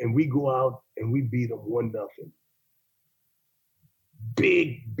 And we go out and we beat them 1-0.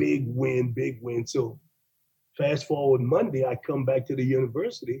 Big win. So fast forward Monday, I come back to the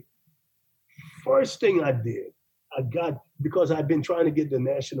university. First thing I did, because I've been trying to get the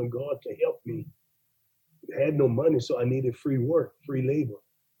National Guard to help me. I had no money, so I needed free work, free labor.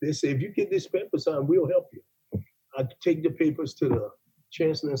 They said, if you get this paper signed, we'll help you. I take the papers to the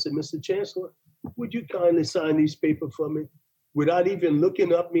chancellor and said, Mr. Chancellor, would you kindly sign these papers for me? Without even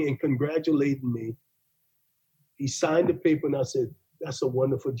looking up me and congratulating me, he signed the paper and I said, that's a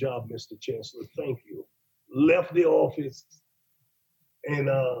wonderful job, Mr. Chancellor. Thank you. Left the office and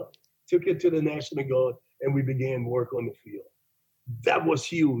took it to the National Guard and we began work on the field. That was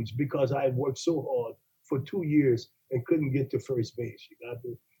huge because I had worked so hard for 2 years and couldn't get to first base. You got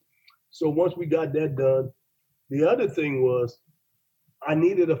me? So once we got that done, the other thing was I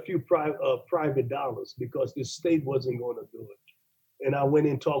needed a few private dollars because the state wasn't going to do it. And I went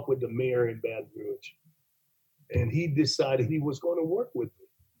and talked with the mayor in Baton Rouge. And he decided he was going to work with me.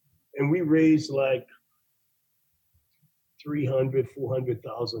 And we raised like $300,000,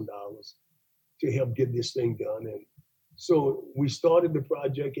 $400,000 to help get this thing done. And so we started the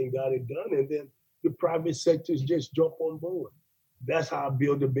project and got it done. And then the private sectors just jumped on board. That's how I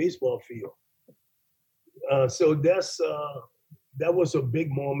built the baseball field. So that was a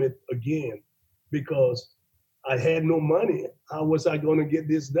big moment again, because I had no money. How was I going to get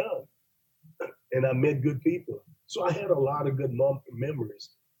this done? And I met good people. So I had a lot of good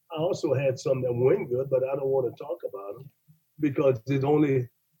memories. I also had some that weren't good, but I don't want to talk about them because it only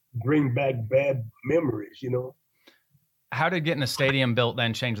bring back bad memories, you know. How did getting a stadium built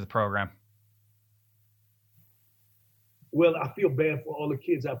then change the program? Well, I feel bad for all the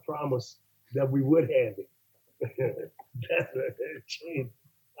kids I promised that we would have it. That's a change.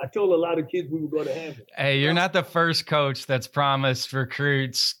 I told a lot of kids we were going to have it. Hey, you're not the first coach that's promised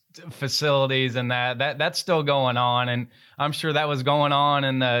recruits facilities and that's still going on. And I'm sure that was going on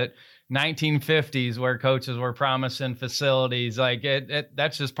in the 1950s where coaches were promising facilities. Like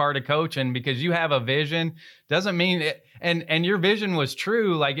that's just part of coaching, because you have a vision. Doesn't mean it. And your vision was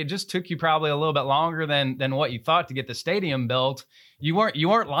true. Like it just took you probably a little bit longer than what you thought to get the stadium built. You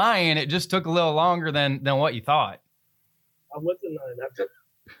weren't lying. It just took a little longer than what you thought. I wasn't lying.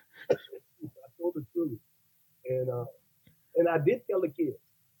 I told the truth. And I did tell the kids,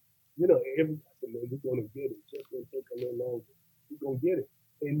 you know, I said, man, we're going to get it. It's just going to take a little longer. We're going to get it.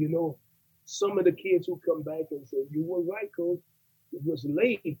 And, you know, some of the kids who come back and say, you were right, Coach. It was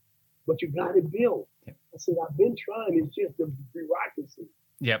late, but you got it built. Yep. I said, I've been trying. It's just the bureaucracy.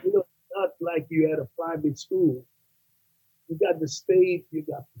 Yep. You know, it's not like you at a private school. You got the state, you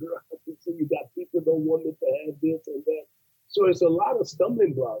got bureaucracy, you got people don't want it to have this and that. So it's a lot of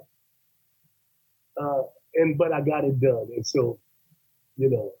stumbling blocks. But I got it done. And so, you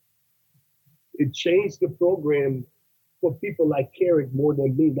know, it changed the program for people like Carrick more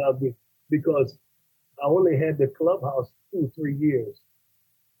than me now, because I only had the clubhouse 2 or 3 years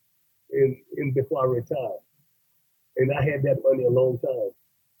in before I retired. And I had that money a long time.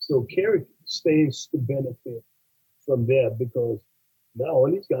 So Carrick stands to benefit from there, because now all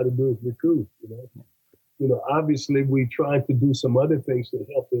he's got to do is recruit, you know. You know, obviously we tried to do some other things to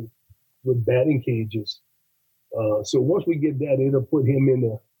help him with batting cages. So once we get that, it'll put him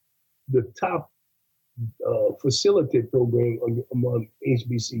in the top facility program among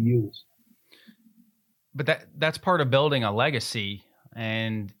HBCUs. But that's part of building a legacy,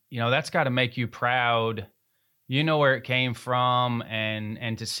 and you know that's got to make you proud. You know where it came from,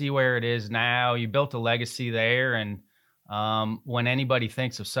 and to see where it is now. You built a legacy there, and when anybody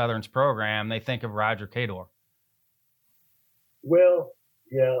thinks of Southern's program, they think of Roger Cador. Well,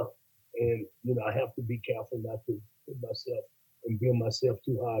 yeah, and I have to be careful not to put myself and build myself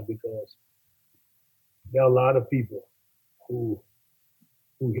too high, because there are a lot of people who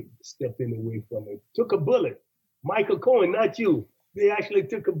stepped in away from it. Took a bullet. Michael Cohen, not you. They actually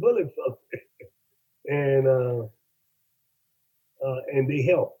took a bullet from it. And they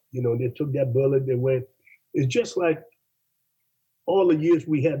helped. They took that bullet, they went. It's just like all the years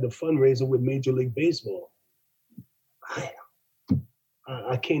we had the fundraiser with Major League Baseball.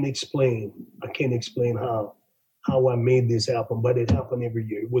 I can't explain how I made this happen, but it happened every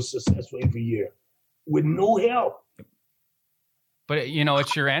year. It was successful every year with no help. But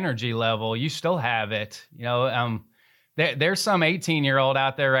it's your energy level. You still have it. There's some 18-year-old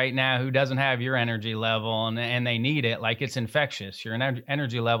out there right now who doesn't have your energy level, and they need it. Like, it's infectious. Your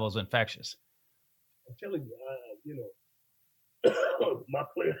energy level is infectious. I'm telling you, my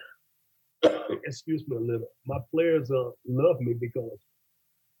players, excuse me a little, my players love me because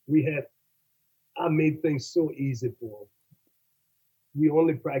I made things so easy for them. We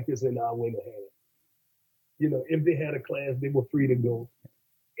only practiced an hour and a half. If they had a class, they were free to go.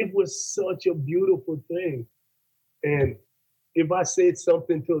 It was such a beautiful thing. And if I said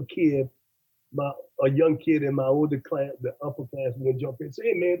something to a kid, a young kid in my older class, the upper class, would jump in and say,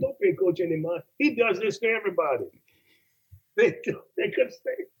 "Hey man, don't pay coach any mind. He does this to everybody." They could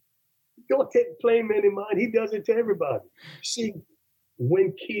say, "Don't play him any mind. He does it to everybody." See,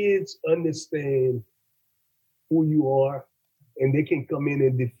 when kids understand who you are and they can come in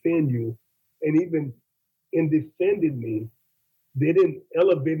and defend you, and even in defending me, they didn't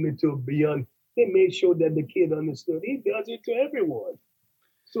elevate me to beyond. They made sure that the kid understood he does it to everyone.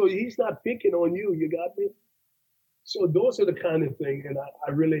 So he's not picking on you. You got me? So those are the kind of things, and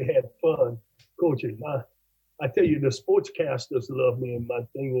I really had fun coaching. I tell you, the sportscasters love me, and my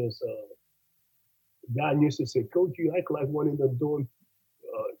thing is, God used to say, "Coach, you act like one of them doing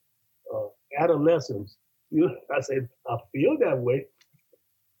adolescents." I said, I feel that way,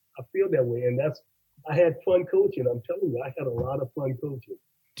 and I had fun coaching. I'm telling you, I had a lot of fun coaching.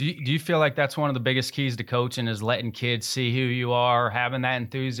 Do you feel like that's one of the biggest keys to coaching, is letting kids see who you are, having that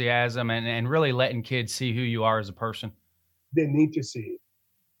enthusiasm, and really letting kids see who you are as a person? They need to see it.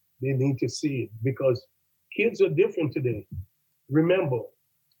 They need to see it, because kids are different today. Remember,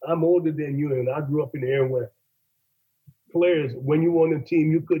 I'm older than you, and I grew up in the era where players, when you were on a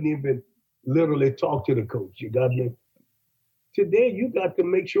team, you couldn't even literally talk to the coach. You got me? Today, you got to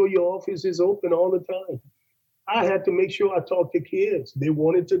make sure your office is open all the time. I had to make sure I talked to kids. They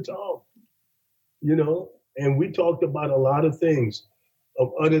wanted to talk, and we talked about a lot of things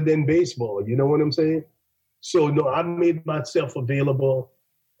other than baseball. You know what I'm saying? So, no, I made myself available.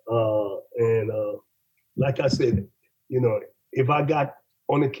 And like I said, if I got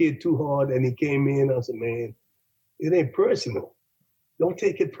on a kid too hard and he came in, I said, "Man, it ain't personal. Don't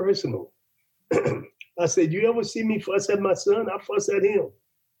take it personal." I said, "You ever see me fuss at my son? I fuss at him.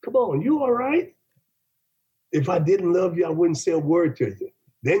 Come on, you all right? If I didn't love you, I wouldn't say a word to you.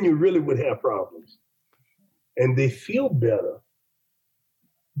 Then you really would have problems." And they feel better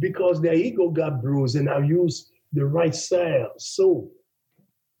because their ego got bruised, and I used the right salve, soap,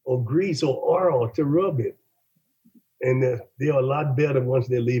 or grease, or oil to rub it. And they're a lot better once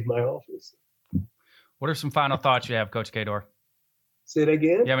they leave my office. What are some final thoughts you have, Coach Cador? Say it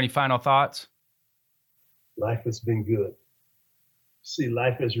again? Do you have any final thoughts? Life has been good. See,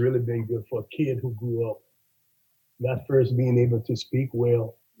 life has really been good for a kid who grew up not first being able to speak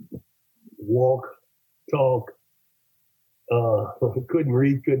well, walk, talk, couldn't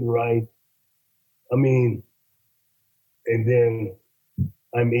read, couldn't write. And then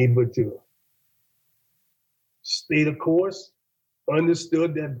I'm able to stay the course,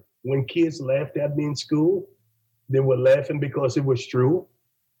 understood that when kids laughed at me in school, they were laughing because it was true.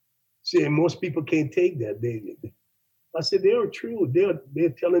 See, and most people can't take that. I said, they're true. They're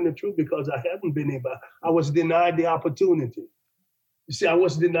telling the truth, because I haven't been able. I was denied the opportunity. You see, I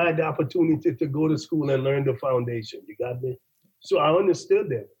was denied the opportunity to go to school and learn the foundation. You got me? So I understood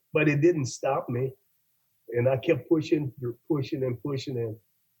that, but it didn't stop me. And I kept pushing, and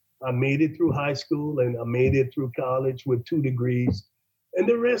I made it through high school, and I made it through college with 2 degrees. And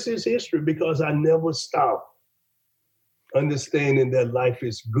the rest is history, because I never stopped understanding that life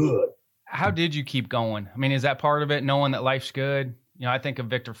is good. How did you keep going? Is that part of it, knowing that life's good? I think of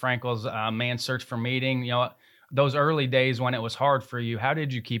Viktor Frankl's Man's Search for Meaning. Those early days when it was hard for you, how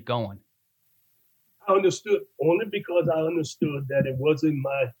did you keep going? I understood only because I understood that it wasn't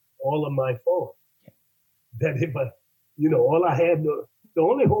all of my fault. That if all I had The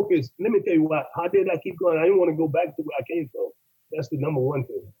only hope is, let me tell you what, how did I keep going? I didn't want to go back to where I came from. That's the number one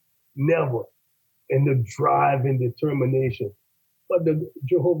thing. Never. And the drive and determination. But the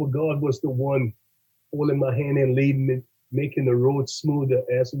Jehovah God was the one holding my hand and leading me, making the road smoother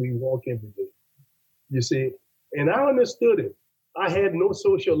as we walk every day. You see? And I understood it. I had no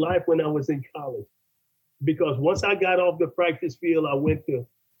social life when I was in college. Because once I got off the practice field, I went to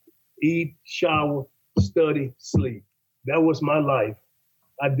eat, shower, study, sleep. That was my life.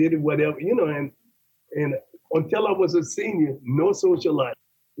 I did it whatever, and until I was a senior, no social life.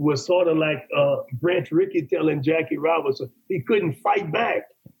 It was sort of like Branch Rickey telling Jackie Robinson he couldn't fight back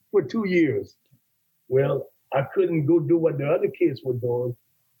for 2 years. Well, I couldn't go do what the other kids were doing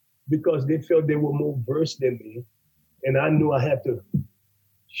because they felt they were more versed than me. And I knew I had to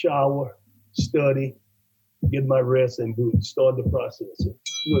shower, study, get my rest, and start the process.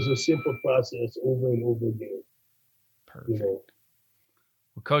 It was a simple process over and over again. Perfect. Well,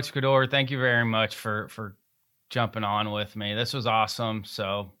 Coach Cador, thank you very much for jumping on with me. This was awesome.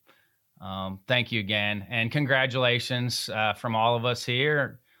 So thank you again. And congratulations from all of us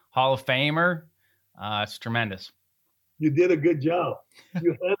here. Hall of Famer. It's tremendous. You did a good job.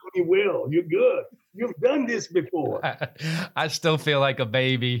 You handled me well. You're good. You've done this before. I still feel like a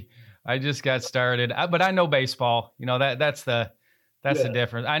baby. I just got started, but I know baseball. That's the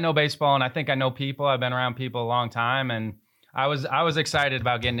difference. I know baseball, and I think I know people. I've been around people a long time, and I was excited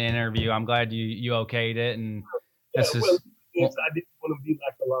about getting the interview. I'm glad you okayed it, and I didn't want to be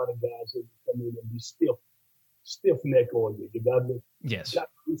like a lot of guys who come in and be stiff neck on you. You got to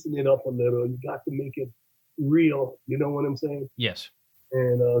loosen it up a little. You got to make it real. You know what I'm saying? Yes.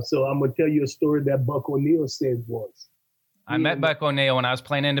 And so I'm gonna tell you a story that Buck O'Neill said once. I met Buck O'Neill when I was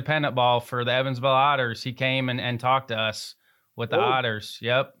playing independent ball for the Evansville Otters. He came and talked to us with the Otters.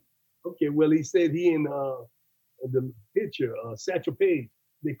 Yep. Okay. Well, he said he and the pitcher, Satchel Paige,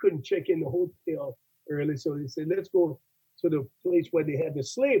 they couldn't check in the hotel early. So they said, let's go to the place where they had the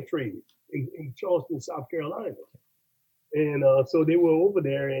slave trade in Charleston, South Carolina. And so they were over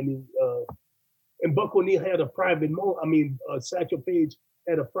there, and Buck O'Neill had a private moment. Satchel Paige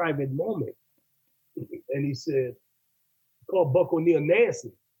had a private moment. And he said, called Buck O'Neill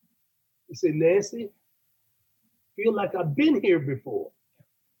Nancy. He said, Nancy, feel like I've been here before.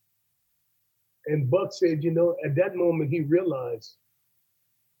 And Buck said, at that moment he realized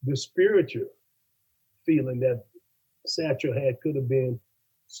the spiritual feeling that Satchel had could have been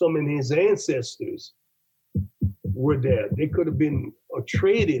some of his ancestors were there. They could have been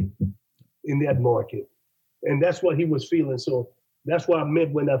traded in that market. And that's what he was feeling. So that's what I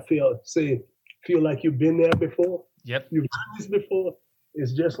meant when I feel like you've been there before. Yep. You've done this before.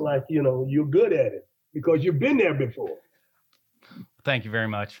 It's just like, you're good at it because you've been there before. Thank you very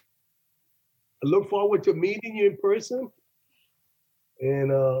much. I look forward to meeting you in person.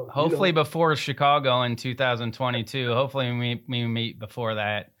 And hopefully before Chicago in 2022. Hopefully we meet before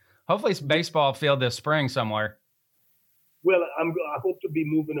that. Hopefully it's baseball field this spring somewhere. Well, I hope to be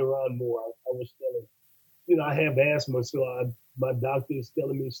moving around more. I was telling, I have asthma, so my doctor is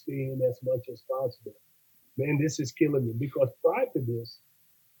telling me to stay in as much as possible. Man, this is killing me because prior to this,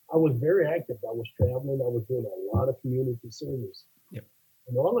 I was very active. I was traveling. I was doing a lot of community service. Yep.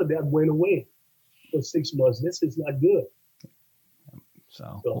 And all of that went away for 6 months. This is not good. So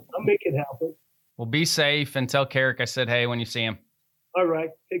I'll make it happen. Well, be safe and tell Carrick I said hey when you see him. All right.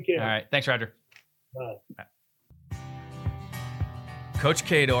 Take care. All right. Thanks, Roger. Bye. Bye. Coach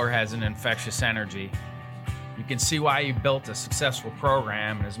Cador has an infectious energy. You can see why he built a successful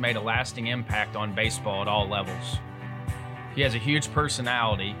program and has made a lasting impact on baseball at all levels. He has a huge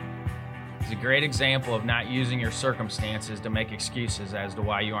personality. He's a great example of not using your circumstances to make excuses as to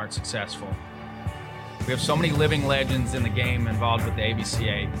why you aren't successful. We have so many living legends in the game involved with the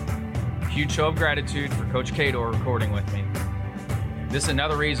ABCA. Huge show of gratitude for Coach Cador recording with me. This is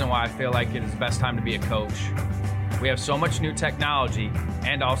another reason why I feel like it is the best time to be a coach. We have so much new technology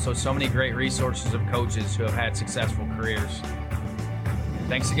and also so many great resources of coaches who have had successful careers.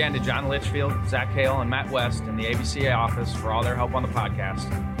 Thanks again to John Litchfield, Zach Hale, and Matt West in the ABCA office for all their help on the podcast.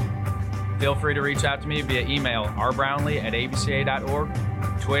 Feel free to reach out to me via email rbrownlee@abca.org,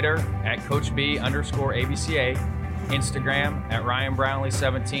 Twitter @CoachB_ABCA, Instagram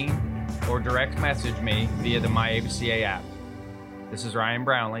 @RyanBrownlee17, or direct message me via the My ABCA app. This is Ryan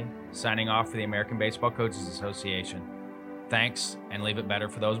Brownlee, signing off for the American Baseball Coaches Association. Thanks, and leave it better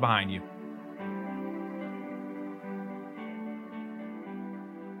for those behind you.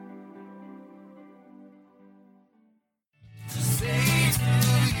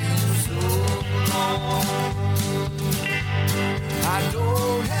 I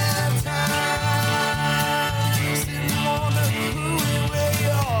don't have time, still wonder who we were.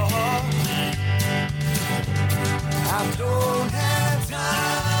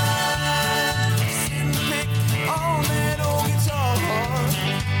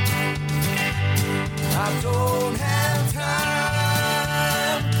 I told